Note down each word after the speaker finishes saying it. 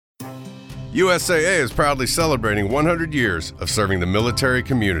USAA is proudly celebrating 100 years of serving the military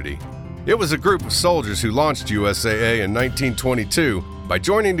community. It was a group of soldiers who launched USAA in 1922 by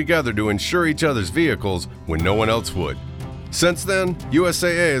joining together to insure each other's vehicles when no one else would. Since then,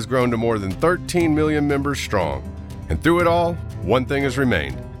 USAA has grown to more than 13 million members strong. And through it all, one thing has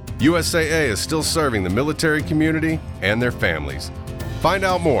remained. USAA is still serving the military community and their families. Find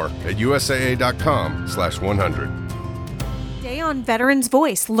out more at usaa.com/100. Today on Veterans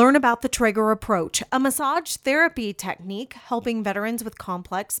Voice, learn about the Trager approach, a massage therapy technique helping veterans with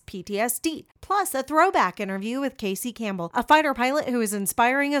complex PTSD. Plus, a throwback interview with Campbell, a fighter pilot who is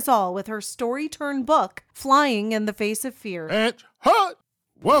inspiring us all with her story-turned-book, Flying in the Face of Fear. And hot!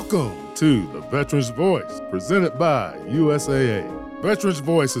 Welcome to the Veterans Voice, presented by USAA. Veterans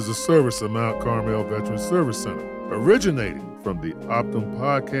Voice is a service of Mount Carmel Veterans Service Center, originating from the Optum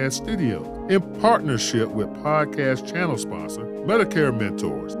Podcast Studio in partnership with podcast channel sponsor Medicare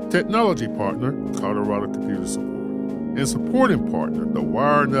Mentors, technology partner Colorado Computer Support, and supporting partner the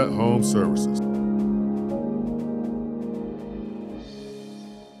WireNut Home Services.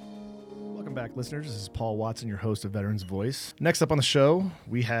 Welcome back, listeners. This is Paul Watson, your host of Veterans Voice. Next up on the show,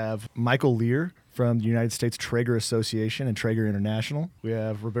 we have Michael Lear from the United States Trager Association and Trager International. We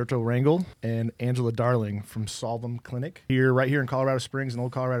have Roberto Rangel and Angela Darling from Solvum Clinic right here in Colorado Springs and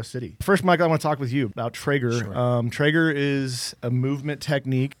Old Colorado City. First, Michael, I want to talk with you about Trager. Sure. Trager is a movement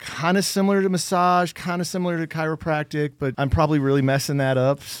technique, kind of similar to massage, kind of similar to chiropractic, but I'm probably really messing that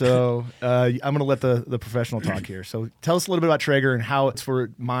up. So I'm going to let the professional talk here. So tell us a little bit about Trager and how it's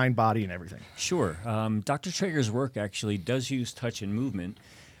for mind, body, and everything. Sure. Dr. Trager's work actually does use touch and movement.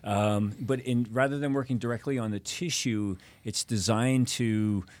 But rather than working directly on the tissue, it's designed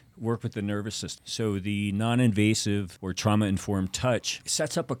to work with the nervous system. So the non-invasive or trauma-informed touch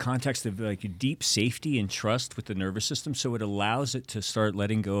sets up a context of like deep safety and trust with the nervous system. So it allows it to start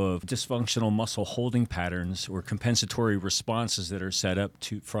letting go of dysfunctional muscle holding patterns or compensatory responses that are set up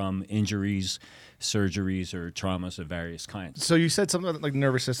from injuries, surgeries, or traumas of various kinds. So you said something like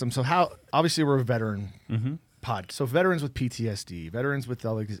nervous system. So how, obviously we're a veteran pod. So veterans with PTSD, veterans with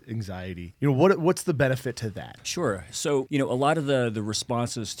anxiety, what's the benefit to that? Sure. So, a lot of the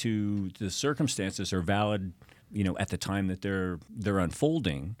responses to the circumstances are valid, at the time that they're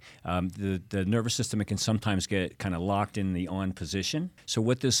unfolding. The nervous system can sometimes get kind of locked in the on position. So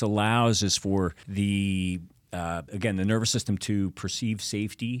what this allows is for the nervous system to perceive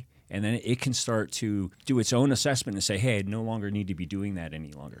safety, and then it can start to do its own assessment and say, hey, I no longer need to be doing that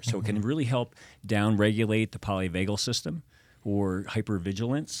any longer. So it can really help down-regulate the polyvagal system or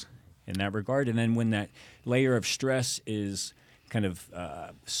hypervigilance in that regard. And then when that layer of stress is kind of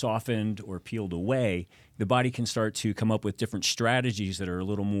softened or peeled away, the body can start to come up with different strategies that are a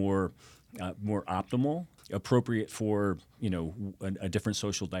little more optimal, appropriate for a different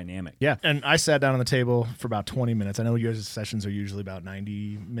social dynamic. Yeah, and I sat down on the table for about 20 minutes. I know your sessions are usually about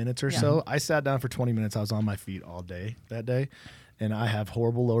 90 minutes or so. I sat down for 20 minutes. I was on my feet all day that day, and I have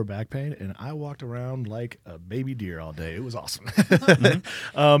horrible lower back pain, and I walked around like a baby deer all day. It was awesome.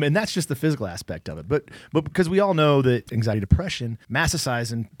 And that's just the physical aspect of it. But because we all know that anxiety, depression,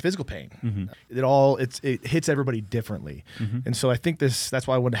 massicize in physical pain. It hits everybody differently. And so I think that's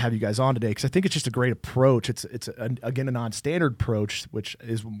why I wanted to have you guys on today, because I think it's just a great approach. It's again a non-standard approach, which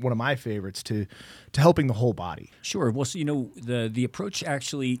is one of my favorites to helping the whole body. Sure. Well, so, the approach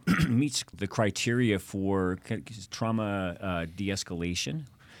actually meets the criteria for trauma de-escalation.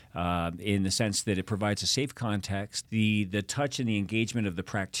 In the sense that it provides a safe context. The touch and the engagement of the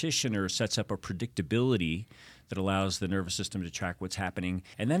practitioner sets up a predictability that allows the nervous system to track what's happening.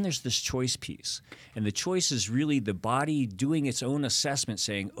 And then there's this choice piece. And the choice is really the body doing its own assessment,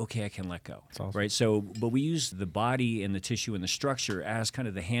 saying, okay, I can let go. That's awesome. Right? So, but we use the body and the tissue and the structure as kind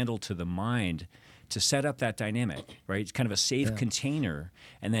of the handle to the mind to set up that dynamic, right? It's kind of a safe container.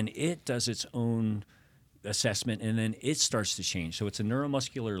 And then it does its own assessment, and then it starts to change. So it's a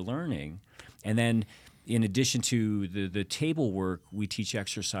neuromuscular learning. And then in addition to the table work, we teach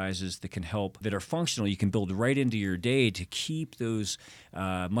exercises that can help, that are functional. You can build right into your day to keep those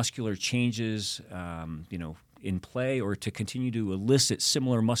muscular changes in play, or to continue to elicit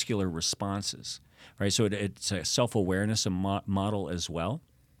similar muscular responses, right? So it's a self-awareness model as well.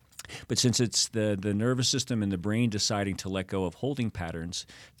 But since it's the nervous system and the brain deciding to let go of holding patterns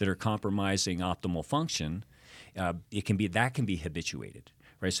that are compromising optimal function, it can be habituated,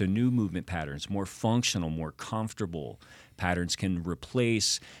 right? So new movement patterns, more functional, more comfortable patterns can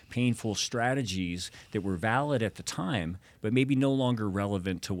replace painful strategies that were valid at the time, but maybe no longer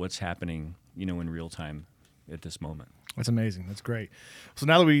relevant to what's happening, in real time at this moment. That's amazing. That's great. So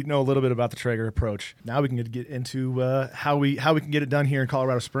now that we know a little bit about the Trager approach, now we can get into how we can get it done here in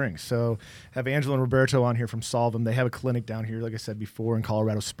Colorado Springs. So have Angela and Roberto on here from Solvem. They have a clinic down here, like I said before, in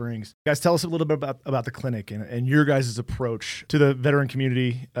Colorado Springs. Guys, tell us a little bit about the clinic and your guys' approach to the veteran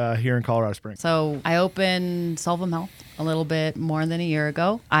community here in Colorado Springs. So I opened Solvem Health a little bit more than a year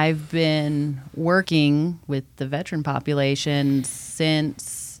ago. I've been working with the veteran population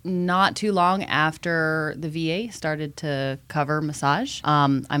since not too long after the VA started to cover massage.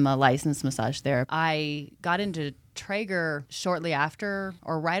 I'm a licensed massage therapist. I got into Trager shortly after,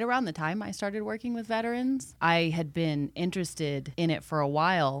 or right around the time I started working with veterans. I had been interested in it for a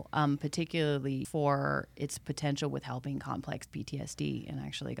while, particularly for its potential with helping complex PTSD, and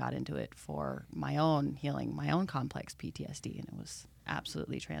actually got into it for my own healing, my own complex PTSD, and it was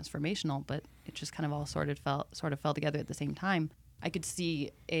absolutely transformational, but it just kind of all sort of fell together at the same time. I could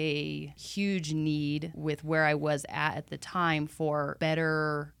see a huge need with where I was at the time for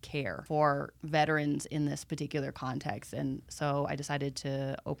better care for veterans in this particular context. And so I decided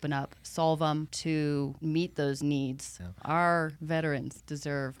to open up Solvem to meet those needs. Yeah. Our veterans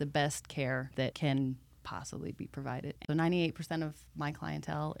deserve the best care that can possibly be provided. So 98% of my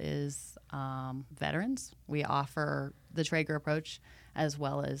clientele is veterans. We offer the Trager approach as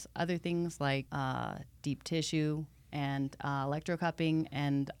well as other things like deep tissue and electrocupping,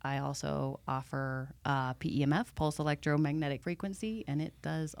 and I also offer PEMF, pulse electromagnetic frequency, and it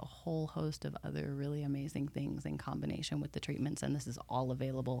does a whole host of other really amazing things in combination with the treatments, and this is all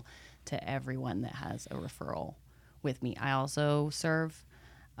available to everyone that has a referral with me. I also serve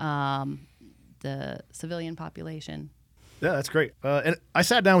the civilian population. Yeah, that's great. And I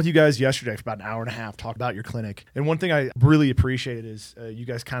sat down with you guys yesterday for about an hour and a half, talked about your clinic. And one thing I really appreciated is you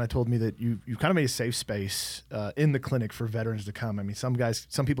guys kind of told me that you kind of made a safe space in the clinic for veterans to come. I mean, some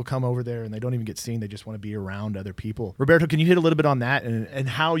people come over there and they don't even get seen. They just want to be around other people. Roberto, can you hit a little bit on that and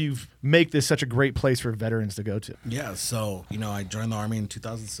how you've make this such a great place for veterans to go to? Yeah, so, I joined the Army in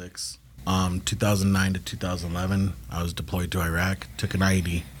 2006. 2009 to 2011, I was deployed to Iraq, took an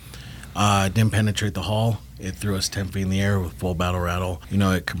IED. Didn't penetrate the hull. It threw us 10 feet in the air with full battle rattle.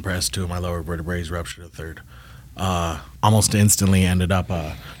 It compressed two of my lower vertebrae, ruptured a third. Almost instantly ended up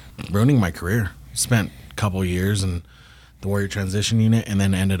ruining my career. Spent a couple years in the Warrior Transition Unit and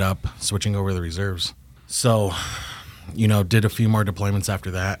then ended up switching over to the reserves. So, did a few more deployments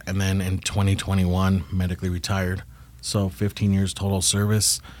after that. And then in 2021, medically retired. So 15 years total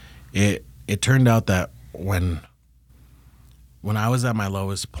service. It turned out that when I was at my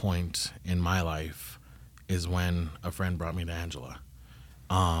lowest point in my life is when a friend brought me to Angela.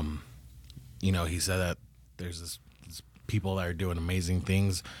 He said that there's this people that are doing amazing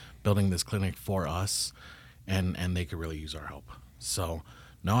things, building this clinic for us, and they could really use our help. So,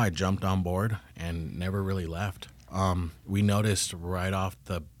 no, I jumped on board and never really left. We noticed right off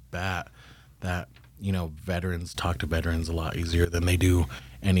the bat that, veterans talk to veterans a lot easier than they do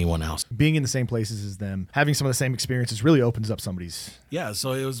anyone else. Being in the same places as them, having some of the same experiences really opens up somebody's... Yeah,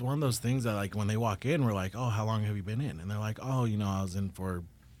 so it was one of those things that, like, when they walk in, we're like, oh, how long have you been in? And they're like, oh, I was in for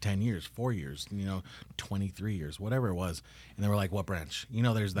 10 years, 4 years, 23 years, whatever it was. And they were like, what branch?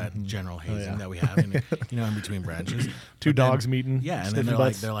 There's that general hazing that we have in between branches. Two dogs meeting. Yeah, and then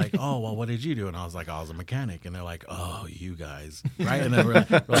they're like, oh, well, what did you do? And I was like, I was a mechanic. And they're like, oh, you guys, right? And then we're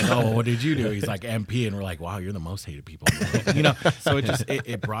like, oh, well, what did you do? He's like, MP. And we're like, wow, you're the most hated people. So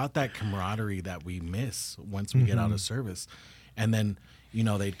it brought that camaraderie that we miss once we get out of service. And then,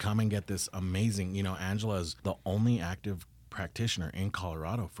 they'd come and get this amazing, Angela's the only active practitioner in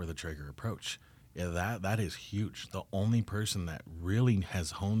Colorado for the Trager approach. Yeah, that is huge. The only person that really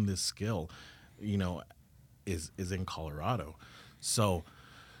has honed this skill, is in Colorado. So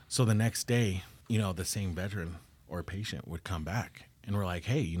the next day, the same veteran or patient would come back and we're like,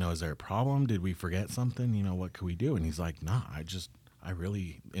 hey, is there a problem? Did we forget something? What could we do? And he's like, nah, I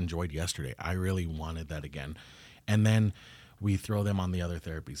really enjoyed yesterday. I really wanted that again. And then we throw them on the other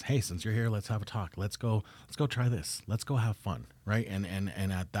therapies. Hey, since you're here, let's have a talk. Let's go try this. Let's go have fun, right? And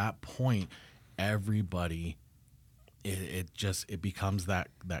at that point, everybody, it becomes that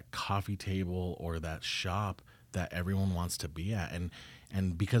coffee table or that shop that everyone wants to be at.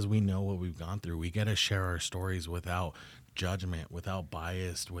 And because we know what we've gone through, we get to share our stories without judgment, without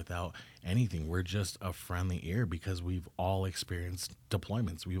bias, without anything. We're just a friendly ear because we've all experienced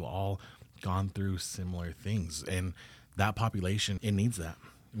deployments. We've all gone through similar things. And that population, it needs that.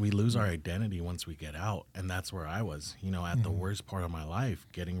 We lose our identity once we get out, and that's where I was, at the worst part of my life,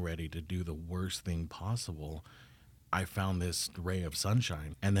 getting ready to do the worst thing possible. I found this ray of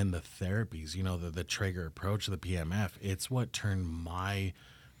sunshine. And then the therapies, the Trager approach, the PMF, it's what turned my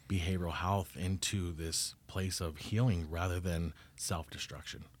behavioral health into this place of healing rather than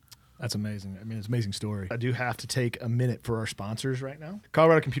self-destruction. That's amazing. I mean, it's an amazing story. I do have to take a minute for our sponsors right now.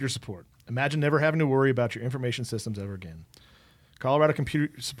 Colorado Computer Support. Imagine never having to worry about your information systems ever again. Colorado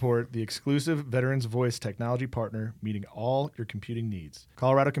Computer Support, the exclusive Veterans Voice technology partner, meeting all your computing needs.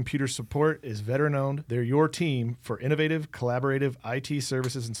 Colorado Computer Support is veteran-owned. They're your team for innovative, collaborative IT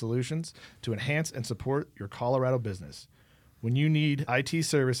services and solutions to enhance and support your Colorado business. When you need IT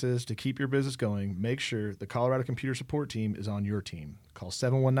services to keep your business going, make sure the Colorado Computer Support team is on your team. Call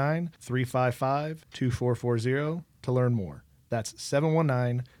 719-355-2440 to learn more. That's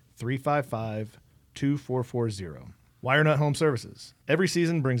 719-355-2440. WireNut Home Services. Every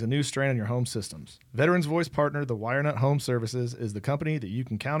season brings a new strain on your home systems. Veterans Voice partner, the WireNut Home Services, is the company that you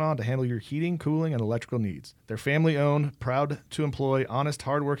can count on to handle your heating, cooling, and electrical needs. They're family-owned, proud to employ honest,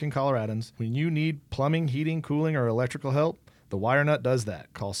 hardworking Coloradans. When you need plumbing, heating, cooling, or electrical help, the WireNut does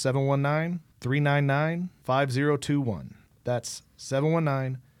that. Call 719-399-5021. That's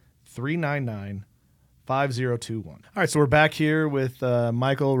 719-399-5021. All right, so we're back here with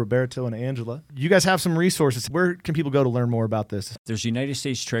Michael, Roberto, and Angela. You guys have some resources. Where can people go to learn more about this? There's the United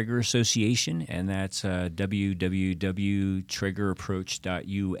States Trager Association, and that's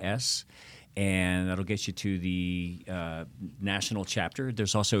www.tragerapproach.us. And that'll get you to the national chapter.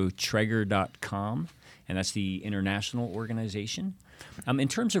 There's also Trager.com, and that's the international organization. In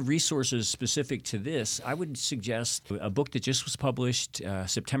terms of resources specific to this, I would suggest a book that just was published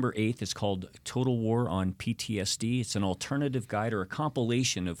September 8th. It's called Total War on PTSD. It's an alternative guide or a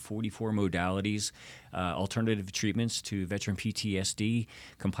compilation of 44 modalities, alternative treatments to veteran PTSD,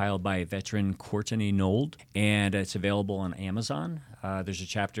 compiled by veteran Courtney Nold, and it's available on Amazon. There's a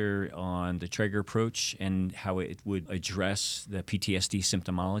chapter on the Trager approach and how it would address the PTSD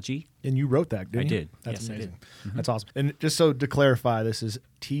symptomology. And you wrote that, didn't you? I did. That's yes, amazing. I did. Mm-hmm. That's awesome. And just so to clarify, this is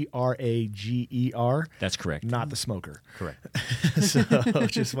Trager. That's correct. Not the smoker. Correct. So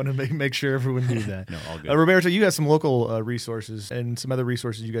just want to make sure everyone knew that. No, all good. Roberto, you got some local resources and some other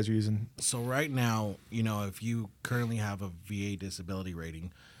resources you guys are using. So right now, if you currently have a VA disability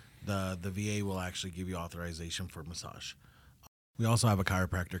rating, the VA will actually give you authorization for massage. We also have a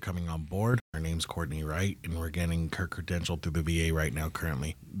chiropractor coming on board. Her name's Courtney Wright, and we're getting her credentialed through the VA right now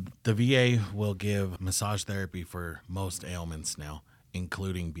currently. The VA will give massage therapy for most ailments now,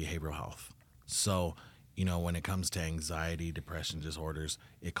 including behavioral health. So, when it comes to anxiety, depression disorders,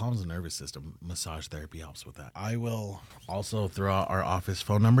 it calms the nervous system. Massage therapy helps with that. I will also throw out our office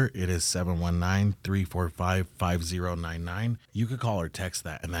phone number. It is 719-345-5099. You could call or text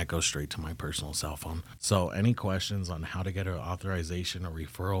that, and that goes straight to my personal cell phone. So any questions on how to get an authorization, a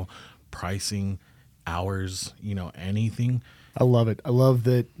referral, pricing, hours, anything. I love it. I love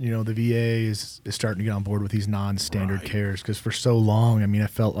that, the VA is starting to get on board with these non-standard cares, because for so long, I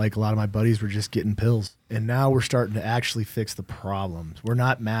felt like a lot of my buddies were just getting pills. And now we're starting to actually fix the problems. We're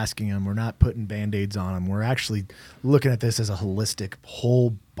not masking them. We're not putting Band-Aids on them. We're actually looking at this as a holistic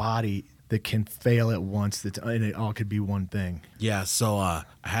whole body that can fail at once, and it all could be one thing. Yeah, so I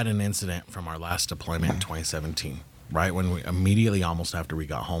had an incident from our last deployment in 2017. Right when we immediately, almost after we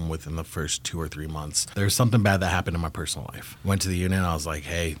got home, within the first 2 or 3 months, there's something bad that happened in my personal life. Went to the unit and I was like,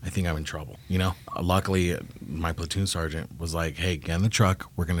 hey, I think I'm in trouble. Luckily, my platoon sergeant was like, hey, get in the truck.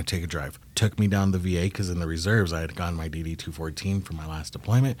 We're going to take a drive. Took me down to the VA because in the reserves, I had gotten my DD-214 for my last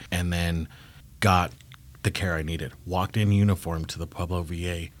deployment, and then got the care I needed. Walked in uniform to the Pueblo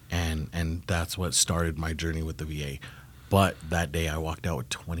VA, and that's what started my journey with the VA. But that day I walked out with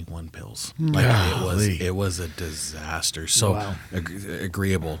 21 pills. It was a disaster. So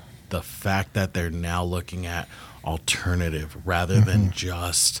agreeable. The fact that they're now looking at alternative rather than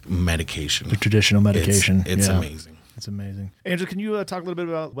just medication. The traditional medication. It's amazing. It's amazing. Angela, can you talk a little bit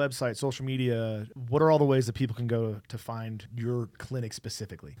about website, social media? What are all the ways that people can go to find your clinic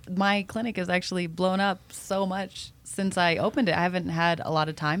specifically? My clinic has actually blown up so much since I opened it. I haven't had a lot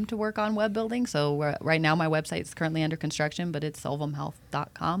of time to work on web building. So right now my website is currently under construction, but it's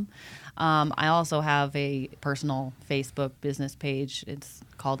solvumhealth.com. I also have a personal Facebook business page. It's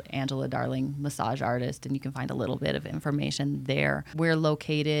called Angela Darling Massage Artist, and you can find a little bit of information there. We're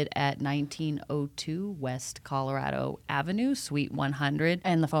located at 1902 West Colorado Avenue, Suite 100,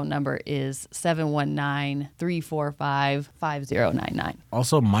 and the phone number is 719-345-5099.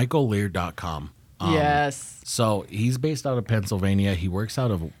 Also, michaellear.com. Yes. So he's based out of Pennsylvania. He works out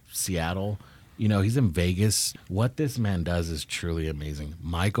of Seattle. He's in Vegas. What this man does is truly amazing.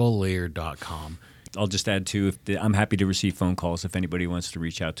 michaellear.com. I'll just add, too, I'm happy to receive phone calls if anybody wants to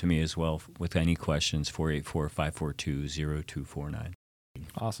reach out to me as well with any questions, 484-542-0249.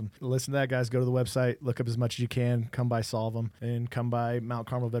 Awesome. Listen to that, guys. Go to the website, look up as much as you can, come by Solve 'em, and come by Mount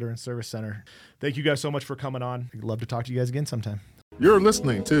Carmel Veterans Service Center. Thank you guys so much for coming on. I'd love to talk to you guys again sometime. You're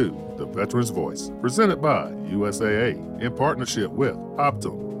listening to The Veteran's Voice, presented by USAA in partnership with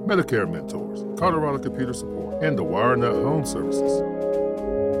Optum, Medicare Mentors, Colorado Computer Support, and the WireNut Home Services.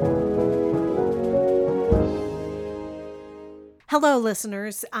 Hello,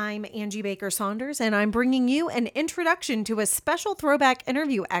 listeners. I'm Angie Baker-Saunders, and I'm bringing you an introduction to a special throwback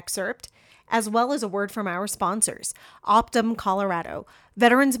interview excerpt, as well as a word from our sponsors, Optum Colorado.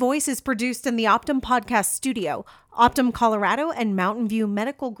 Veterans Voice is produced in the Optum Podcast Studio. Optum Colorado and Mountain View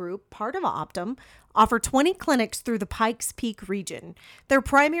Medical Group, part of Optum, offer 20 clinics through the Pikes Peak region. Their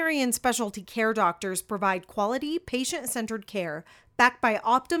primary and specialty care doctors provide quality, patient-centered care backed by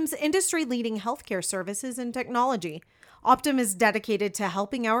Optum's industry-leading healthcare services and technology. Optum is dedicated to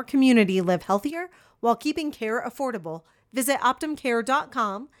helping our community live healthier while keeping care affordable. Visit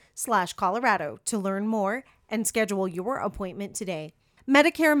optumcare.com/Colorado to learn more and schedule your appointment today.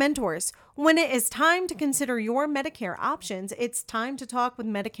 Medicare Mentors. When it is time to consider your Medicare options, it's time to talk with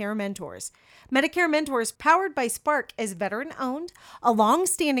Medicare Mentors. Medicare Mentors, powered by Spark, is veteran-owned, a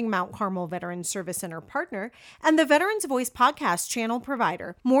long-standing Mount Carmel Veterans Service Center partner, and the Veterans Voice podcast channel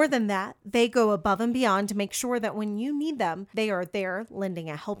provider. More than that, they go above and beyond to make sure that when you need them, they are there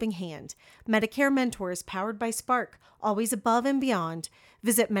lending a helping hand. Medicare Mentors, powered by Spark, always above and beyond.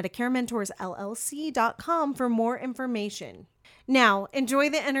 Visit MedicareMentorsLLC.com for more information. Now, enjoy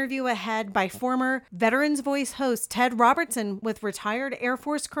the interview ahead by former Veterans Voice host Ted Robertson with retired Air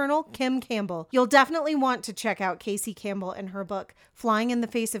Force Colonel Kim Campbell. You'll definitely want to check out Casey Campbell and her book, Flying in the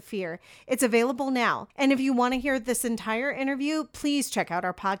Face of Fear. It's available now. And if you want to hear this entire interview, please check out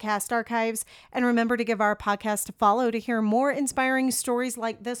our podcast archives. And remember to give our podcast a follow to hear more inspiring stories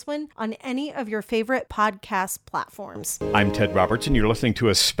like this one on any of your favorite podcast platforms. I'm Ted Robertson. You're listening to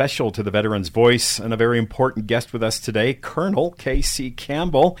a special to the Veterans Voice, and a very important guest with us today, Colonel Casey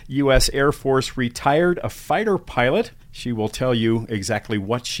Campbell, U.S. Air Force retired, a fighter pilot. She will tell you exactly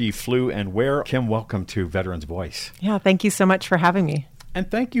what she flew and where. Kim, welcome to Veterans Voice. Yeah, thank you so much for having me. And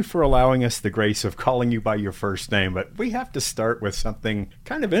thank you for allowing us the grace of calling you by your first name. But we have to start with something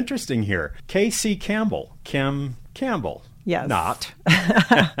kind of interesting here. Casey Campbell. Kim Campbell. Yes. Not.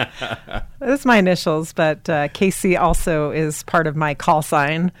 That's my initials, but Casey also is part of my call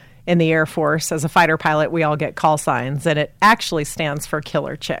sign in the Air Force. As a fighter pilot, we all get call signs, and it actually stands for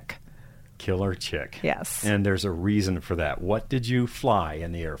Killer Chick. Killer Chick. Yes. And there's a reason for that. What did you fly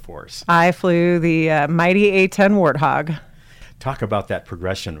in the Air Force? I flew the mighty A-10 Warthog. Talk about that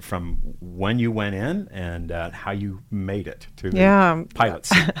progression from when you went in and how you made it to the pilot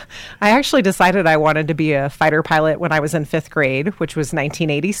seat. I actually decided I wanted to be a fighter pilot when I was in 5th grade, which was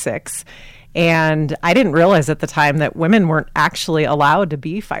 1986. And I didn't realize at the time that women weren't actually allowed to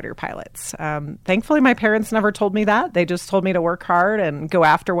be fighter pilots. Thankfully, my parents never told me that. They just told me to work hard and go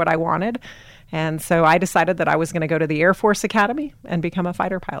after what I wanted. And so I decided that I was going to go to the Air Force Academy and become a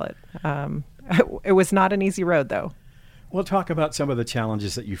fighter pilot. It was not an easy road, though. We'll talk about some of the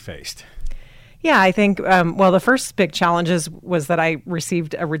challenges that you faced. Yeah, I think, the first big challenges was that I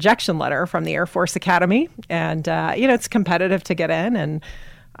received a rejection letter from the Air Force Academy. And, it's competitive to get in, and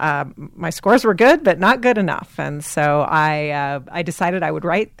my scores were good, but not good enough. And so I decided I would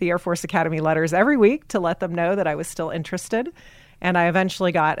write the Air Force Academy letters every week to let them know that I was still interested. And I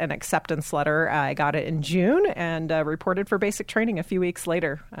eventually got an acceptance letter. I got it in June and reported for basic training a few weeks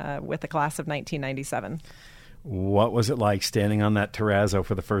later with the class of 1997. What was it like standing on that terrazzo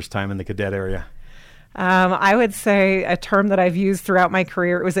for the first time in the cadet area? I would say a term that I've used throughout my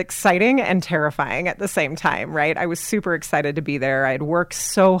career. It was exciting and terrifying at the same time, right? I was super excited to be there. I had worked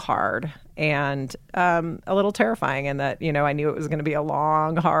so hard, and a little terrifying in that, I knew it was going to be a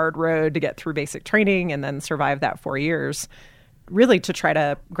long, hard road to get through basic training and then survive that 4 years, really to try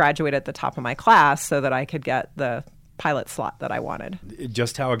to graduate at the top of my class so that I could get the pilot slot that I wanted.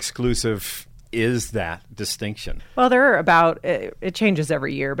 Just how exclusive is that distinction? Well, there are it changes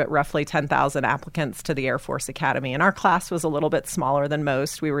every year, but roughly 10,000 applicants to the Air Force Academy. And our class was a little bit smaller than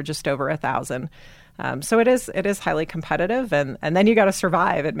most. We were just over 1,000. So it is highly competitive. And then you got to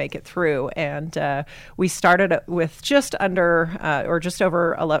survive and make it through. And we started with just under or just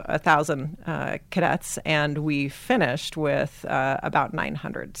over 1,000 cadets, and we finished with about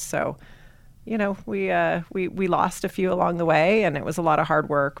 900. So we lost a few along the way, and it was a lot of hard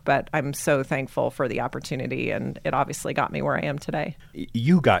work, but I'm so thankful for the opportunity, and it obviously got me where I am today.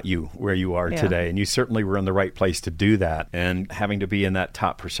 You got you where you are today, and you certainly were in the right place to do that. And having to be in that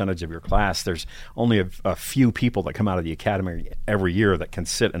top percentage of your class, there's only a few people that come out of the academy every year that can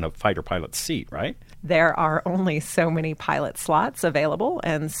sit in a fighter pilot seat, right? There are only so many pilot slots available,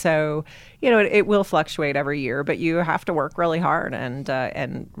 and so it will fluctuate every year. But you have to work really hard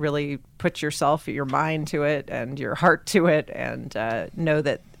and really put your mind to it and your heart to it, and know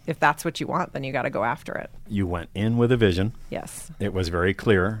that if that's what you want, then you got to go after it. You went in with a vision. Yes, it was very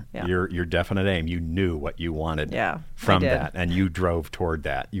clear. Yeah. Your definite aim. You knew what you wanted. From that, and you drove toward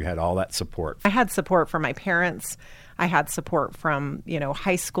that. You had all that support. I had support from my parents. I had support from,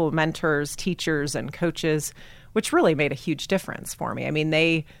 high school mentors, teachers, and coaches, which really made a huge difference for me. I mean,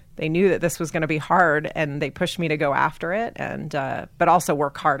 they knew that this was going to be hard, and they pushed me to go after it, and but also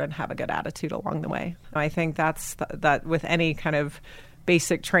work hard and have a good attitude along the way. I think that with any kind of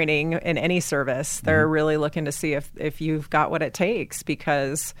basic training in any service, they're really looking to see if you've got what it takes,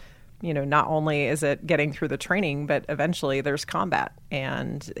 because not only is it getting through the training, but eventually there's combat.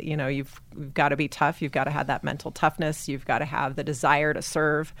 And, you've got to be tough. You've got to have that mental toughness. You've got to have the desire to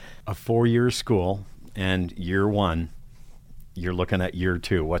serve. A 4-year school, and year 1, you're looking at year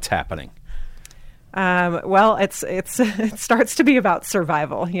 2. What's happening? Well, it starts to be about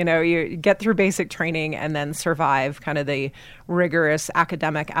survival. You get through basic training and then survive kind of the rigorous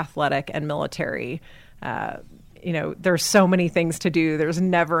academic, athletic, and military there's so many things to do. There's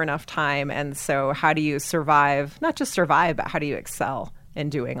never enough time. And so how do you survive, not just survive, but how do you excel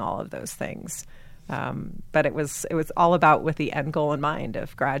in doing all of those things? But it was all about with the end goal in mind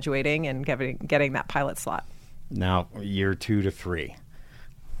of graduating and getting that pilot slot. Now, year 2 to 3.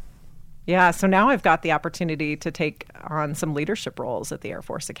 Yeah, so now I've got the opportunity to take on some leadership roles at the Air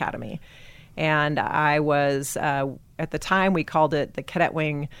Force Academy. And I was, at the time, we called it the Cadet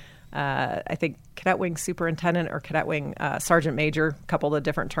Wing, I think Cadet Wing Superintendent or Cadet Wing Sergeant Major, a couple of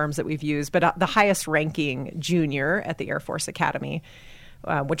different terms that we've used, but the highest ranking junior at the Air Force Academy,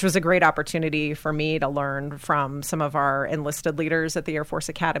 which was a great opportunity for me to learn from some of our enlisted leaders at the Air Force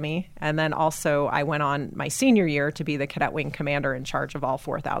Academy. And then also I went on my senior year to be the Cadet Wing Commander in charge of all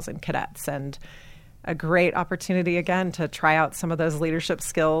 4,000 cadets. And a great opportunity, again, to try out some of those leadership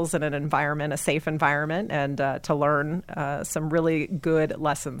skills in an environment, a safe environment, and to learn some really good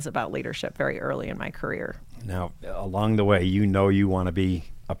lessons about leadership very early in my career. Now, along the way, you want to be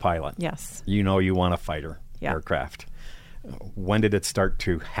a pilot. Yes. You want a fighter aircraft. When did it start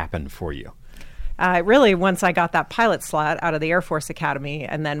to happen for you? Really, once I got that pilot slot out of the Air Force Academy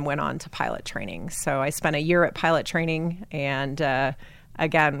and then went on to pilot training. So I spent a year at pilot training and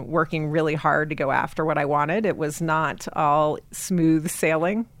again, working really hard to go after what I wanted. It was not all smooth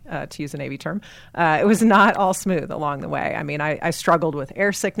sailing, to use a Navy term. It was not all smooth along the way. I mean, I struggled with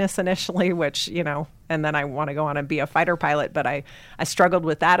air sickness initially, which, and then I want to go on and be a fighter pilot, but I struggled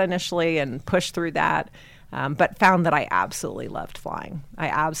with that initially and pushed through that, but found that I absolutely loved flying. I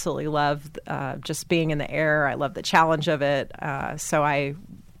absolutely loved just being in the air. I loved the challenge of it. So I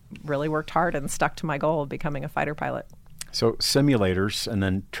really worked hard and stuck to my goal of becoming a fighter pilot. So simulators and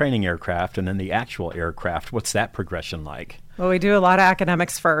then training aircraft and then the actual aircraft, what's that progression like? Well, we do a lot of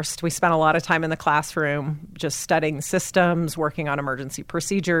academics first. We spend a lot of time in the classroom just studying systems, working on emergency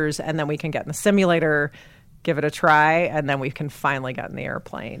procedures, and then we can get in the simulator, give it a try, and then we can finally get in the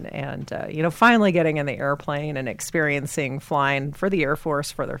airplane. And, finally getting in the airplane and experiencing flying for the Air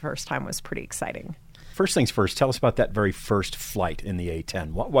Force for the first time was pretty exciting. First things first, tell us about that very first flight in the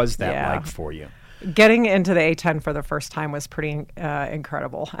A-10. What was that like for you? Getting into the A-10 for the first time was pretty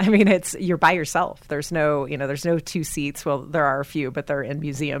incredible. I mean, you're by yourself. There's no two seats. Well, there are a few, but they're in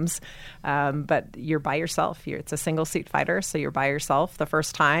museums. But you're by yourself. It's a single seat fighter, so you're by yourself the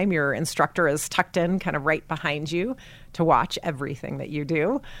first time. Your instructor is tucked in kind of right behind you to watch everything that you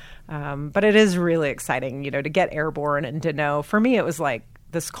do. But it is really exciting, to get airborne and to know. For me, it was like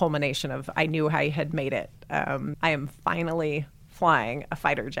this culmination of I knew I had made it. I am finally flying a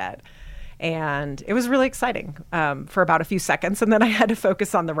fighter jet. And it was really exciting for about a few seconds. And then I had to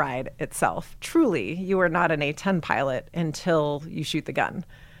focus on the ride itself. Truly, you are not an A-10 pilot until you shoot the gun.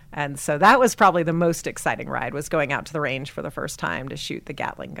 And so that was probably the most exciting ride, was going out to the range for the first time to shoot the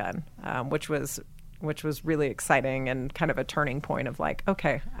Gatling gun, which was really exciting and kind of a turning point of like,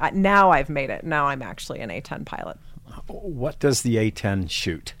 okay, now I've made it. Now I'm actually an A-10 pilot. What does the A-10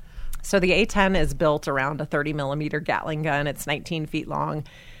 shoot? So the A-10 is built around a 30 millimeter Gatling gun. It's 19 feet long.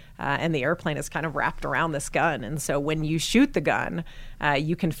 and the airplane is kind of wrapped around this gun. And so when you shoot the gun,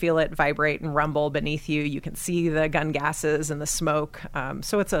 you can feel it vibrate and rumble beneath you. You can see the gun gases and the smoke.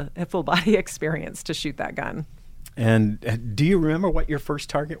 So it's a full body experience to shoot that gun. And do you remember what your first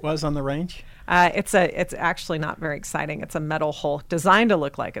target was on the range? It's actually not very exciting. It's a metal hulk designed to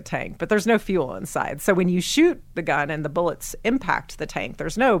look like a tank, but there's no fuel inside. So when you shoot the gun and the bullets impact the tank,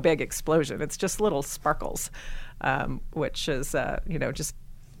 there's no big explosion. It's just little sparkles, which is just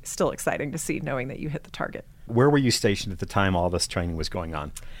still exciting to see, knowing that you hit the target. Where were you stationed at the time all this training was going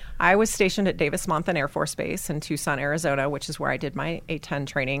on? I was stationed at Davis-Monthan Air Force Base in Tucson, Arizona, which is where I did my A-10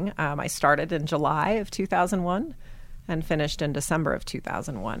 training. I started in July of 2001 and finished in December of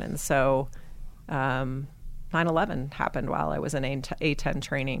 2001. And so 9/11 happened while I was in A-10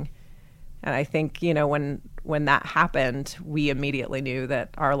 training. And I think, when that happened, we immediately knew that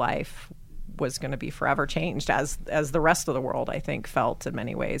our life was going to be forever changed, as the rest of the world, I think, felt in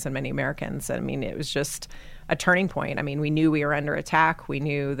many ways, and many Americans. I mean, it was just a turning point. I mean, we knew we were under attack. We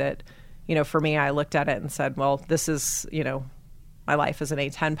knew that, for me, I looked at it and said, well, this is, my life as an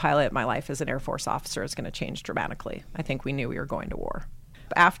A-10 pilot, my life as an Air Force officer is going to change dramatically. I think we knew we were going to war.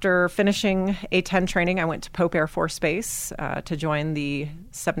 After finishing A-10 training, I went to Pope Air Force Base to join the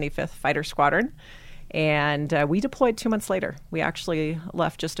 75th Fighter Squadron. And we deployed 2 months later. We actually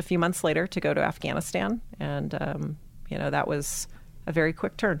left just a few months later to go to Afghanistan. And, that was a very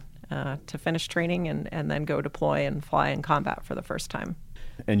quick turn to finish training and then go deploy and fly in combat for the first time.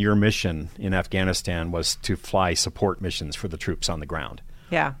 And your mission in Afghanistan was to fly support missions for the troops on the ground.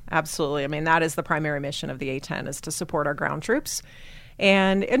 Yeah, absolutely. I mean, that is the primary mission of the A-10, is to support our ground troops.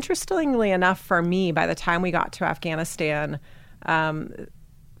 And interestingly enough for me, by the time we got to Afghanistan,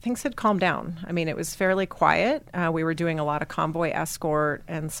 things had calmed down. I mean, it was fairly quiet. We were doing a lot of convoy escort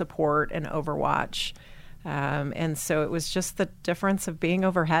and support and overwatch. And so it was just the difference of being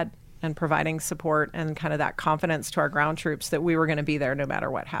overhead and providing support and kind of that confidence to our ground troops that we were going to be there no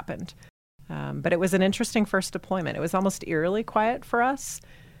matter what happened. But it was an interesting first deployment. It was almost eerily quiet for us.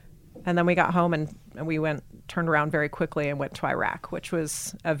 And then we got home and we turned around very quickly and went to Iraq, which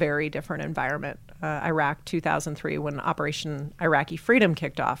was a very different environment. Iraq 2003, when Operation Iraqi Freedom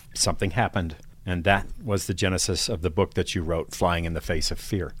kicked off. Something happened, and that was the genesis of the book that you wrote, Flying in the Face of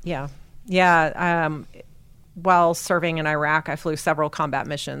Fear. Yeah. While serving in Iraq, I flew several combat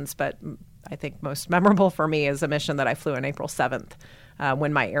missions, but I think most memorable for me is a mission that I flew on April 7th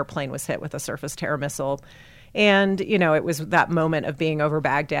when my airplane was hit with a surface terror missile. And, it was that moment of being over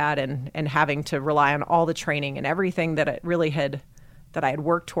Baghdad and having to rely on all the training and everything that I had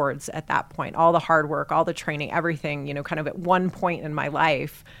worked towards at that point, all the hard work, all the training, everything, kind of at one point in my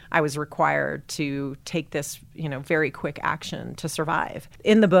life, I was required to take this, very quick action to survive.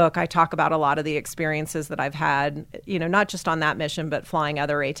 In the book, I talk about a lot of the experiences that I've had, not just on that mission, but flying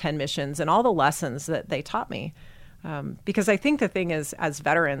other A-10 missions and all the lessons that they taught me. Because I think the thing is, as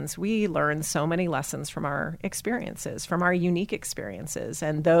veterans, we learn so many lessons from our experiences, from our unique experiences.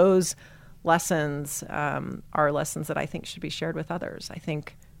 And those lessons are lessons that I think should be shared with others. I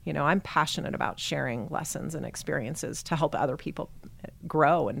think, I'm passionate about sharing lessons and experiences to help other people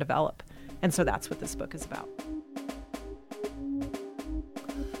grow and develop. And so that's what this book is about.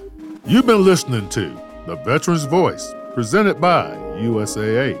 You've been listening to The Veteran's Voice, presented by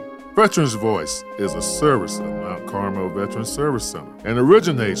USAA. Veteran's Voice is a service of Mount Carmel Veterans Service Center and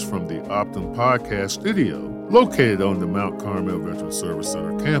originates from the Optum Podcast Studio, located on the Mount Carmel Veterans Service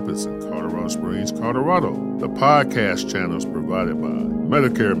Center campus in Colorado Springs, Colorado. The podcast channel is provided by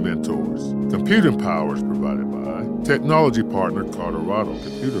Medicare Mentors. Computing power is provided by Technology Partner Colorado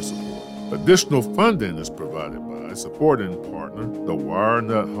Computer Support. Additional funding is provided by supporting partner, the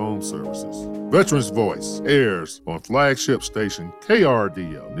WireNut Home Services. Veterans Voice airs on flagship station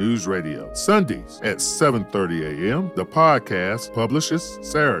KRDO News Radio, Sundays at 7:30 a.m. The podcast publishes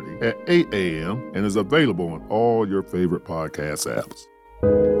Saturday at 8 a.m. and is available on all your favorite podcast apps.